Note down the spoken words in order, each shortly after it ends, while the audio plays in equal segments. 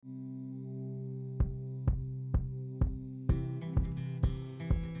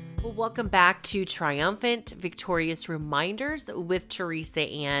Well, welcome back to Triumphant Victorious Reminders with Teresa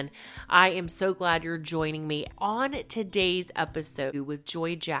Ann. I am so glad you're joining me on today's episode with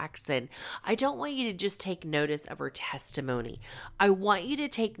Joy Jackson. I don't want you to just take notice of her testimony. I want you to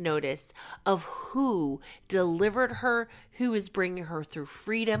take notice of who delivered her, who is bringing her through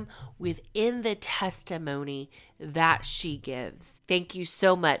freedom within the testimony that she gives. Thank you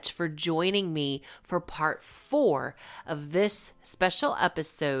so much for joining me for part 4 of this special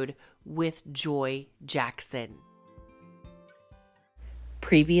episode with Joy Jackson.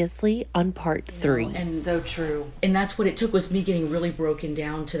 Previously on part 3. And so true. And that's what it took, was me getting really broken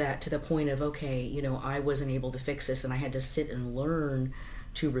down to the point of, okay, I wasn't able to fix this and I had to sit and learn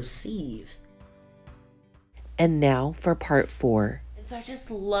to receive. And now for part 4. And so I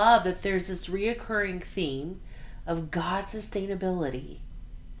just love that there's this reoccurring theme of God's sustainability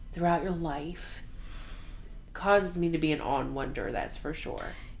throughout your life. Causes me to be in awe and wonder, that's for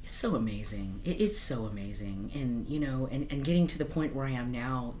sure. It's so amazing. It's so amazing. And, and getting to the point where I am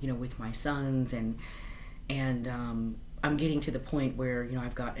now, with my sons and I'm getting to the point where,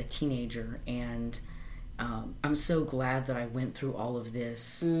 I've got a teenager and I'm so glad that I went through all of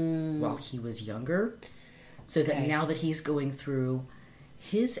this while he was younger. So that now that he's going through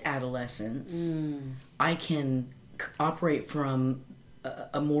his adolescence, I can operate from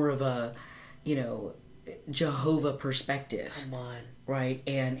a more of a, Jehovah perspective. Come on. Right?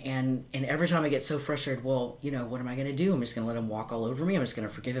 And every time I get so frustrated, well, what am I going to do? I'm just going to let him walk all over me. I'm just going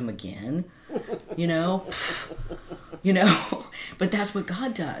to forgive him again. But that's what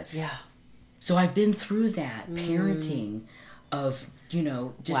God does. Yeah. So I've been through that parenting of,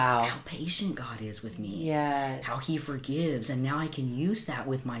 just how patient God is with me. Yes. How he forgives. And now I can use that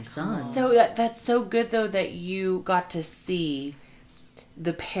with my son. So that's so good, though, that you got to see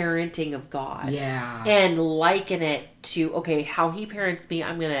the parenting of God. Yeah. And liken it to, okay, how he parents me,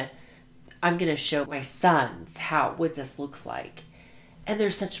 I'm gonna show my sons what this looks like. And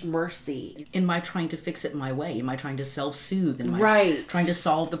there's such mercy. Am I trying to fix it my way? Am I trying to self-soothe? Am I right. trying to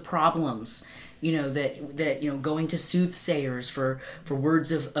solve the problems? That going to soothsayers for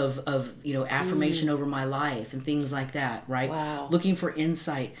words of affirmation over my life and things like that, right? Wow. Looking for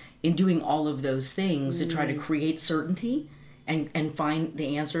insight in doing all of those things to try to create certainty and find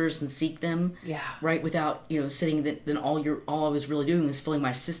the answers and seek them. Yeah. Right? Without, sitting then all I was really doing was filling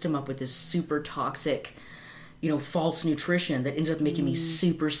my system up with this super toxic, false nutrition that ended up making me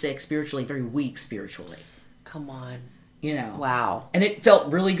super sick spiritually, very weak spiritually. Come on. Wow. And it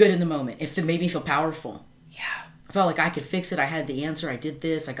felt really good in the moment. It made me feel powerful. Yeah. I felt like I could fix it. I had the answer. I did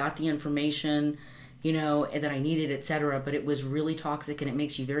this. I got the information, and that I needed, etc. But it was really toxic and it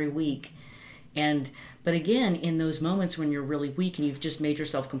makes you very weak. But again, in those moments when you're really weak and you've just made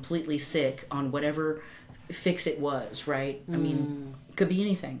yourself completely sick on whatever fix it was, right? I mean, it could be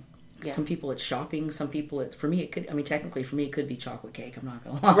anything. Yeah. Some people it's shopping. Some people technically for me it could be chocolate cake. I'm not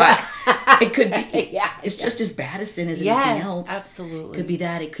going to lie. Right. It could be. Yeah. It's just as bad a sin as anything else. Absolutely. It could be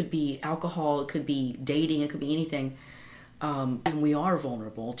that. It could be alcohol. It could be dating. It could be anything. And we are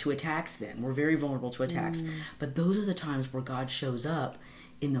vulnerable to attacks then. We're very vulnerable to attacks. But those are the times where God shows up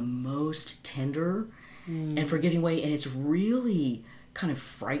in the most tender and forgiving way. And it's really kind of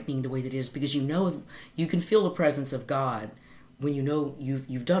frightening the way that it is, because you can feel the presence of God when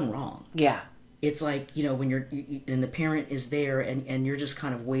you've done wrong. Yeah. It's like, when you're and the parent is there and you're just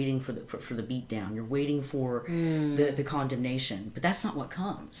kind of waiting for the beat down. You're waiting for the condemnation. But that's not what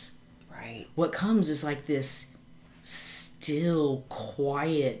comes. Right. What comes is like this still,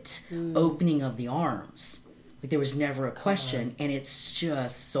 quiet opening of the arms. Like there was never a question, and it's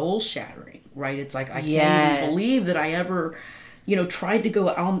just soul shattering, right? It's like, I can't even believe that I ever, tried to go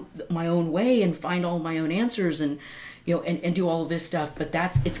on my own way and find all my own answers and do all of this stuff. But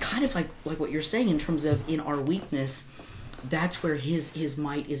it's kind of like what you're saying in terms of in our weakness, that's where his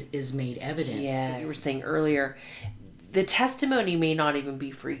might is made evident. Yeah. You were saying earlier, the testimony may not even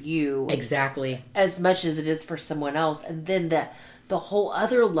be for you. Exactly. As much as it is for someone else. And then the whole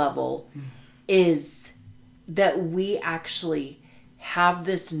other level is that we actually have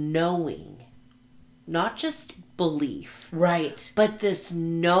this knowing, not just belief. Right. But this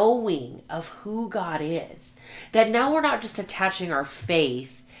knowing of who God is. That now we're not just attaching our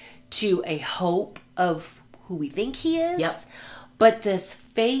faith to a hope of who we think he is. Yep. But this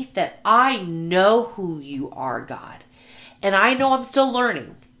faith that I know who you are, God. And I know I'm still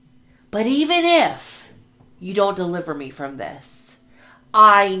learning. But even if you don't deliver me from this,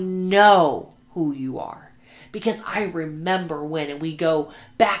 I know who you are. Because I remember when, and we go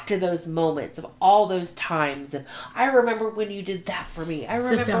back to those moments of all those times. And I remember when you did that for me. I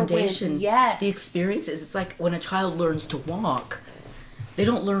remember the foundation. When, yes. The experiences. It's like when a child learns to walk, they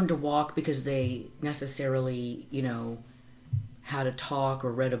don't learn to walk because they necessarily, how to talk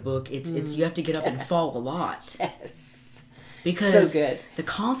or read a book. It's you have to get up and fall a lot. Yes. Because so good. The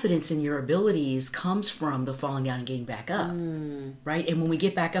confidence in your abilities comes from the falling down and getting back up. Right? And when we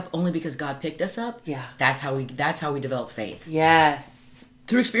get back up only because God picked us up, that's how we develop faith. Yes.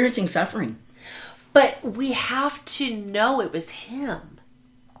 Through experiencing suffering. But we have to know it was him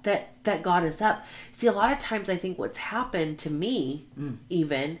that got us up. See, a lot of times I think what's happened to me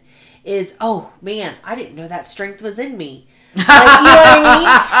even is, oh man, I didn't know that strength was in me. Like, you know what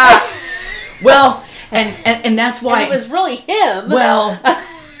I mean? Well, and that's why and it was really him. Well,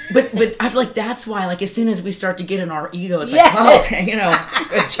 but I feel like that's why, like, as soon as we start to get in our ego, it's Yes. like, oh,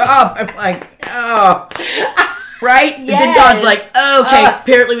 good job. I'm like, oh, right? And then Yes. God's like, okay,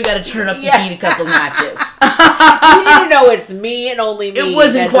 apparently we got to turn up the heat a couple notches. You need to know it's me and only me. It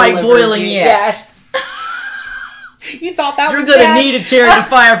wasn't that quite delivered boiling you. yet. Yes. You thought that You're was gonna bad? need a chariot of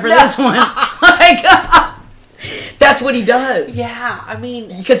fire for this one. Like, that's what he does. Yeah, I mean,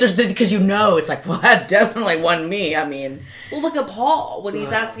 Because it's like, well, that definitely wasn't me. I mean, well, look at Paul when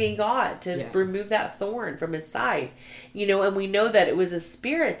he's asking God to remove that thorn from his side. And we know that it was a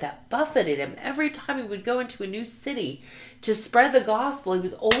spirit that buffeted him every time he would go into a new city to spread the gospel. He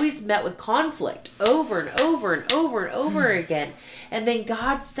was always met with conflict over and over and over and over again. And then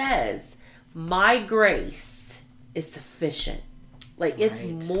God says, my grace is sufficient. Like, it's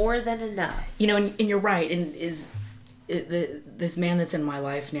more than enough. And you're right. And this man that's in my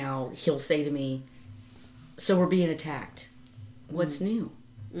life now, he'll say to me, so we're being attacked. What's new?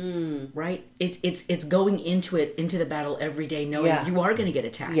 Right? It's going into the battle every day, knowing you are going to get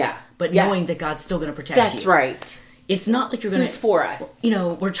attacked. Yeah. But knowing that God's still going to protect you. That's right. It's not like you're going to... Who's for us?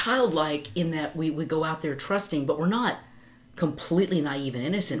 We're childlike in that we go out there trusting, but we're not completely naive and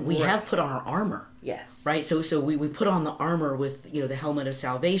innocent. We have put on our armor. Yes. Right? So we put on the armor with, the helmet of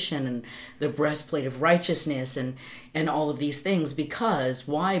salvation and the breastplate of righteousness and all of these things. Because,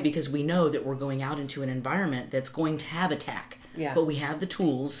 why? Because we know that we're going out into an environment that's going to have attack. Yeah. But we have the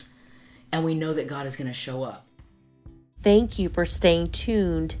tools, and we know that God is going to show up. Thank you for staying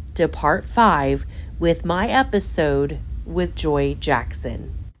tuned to part 5 with my episode with Joy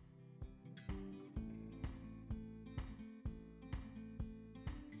Jackson.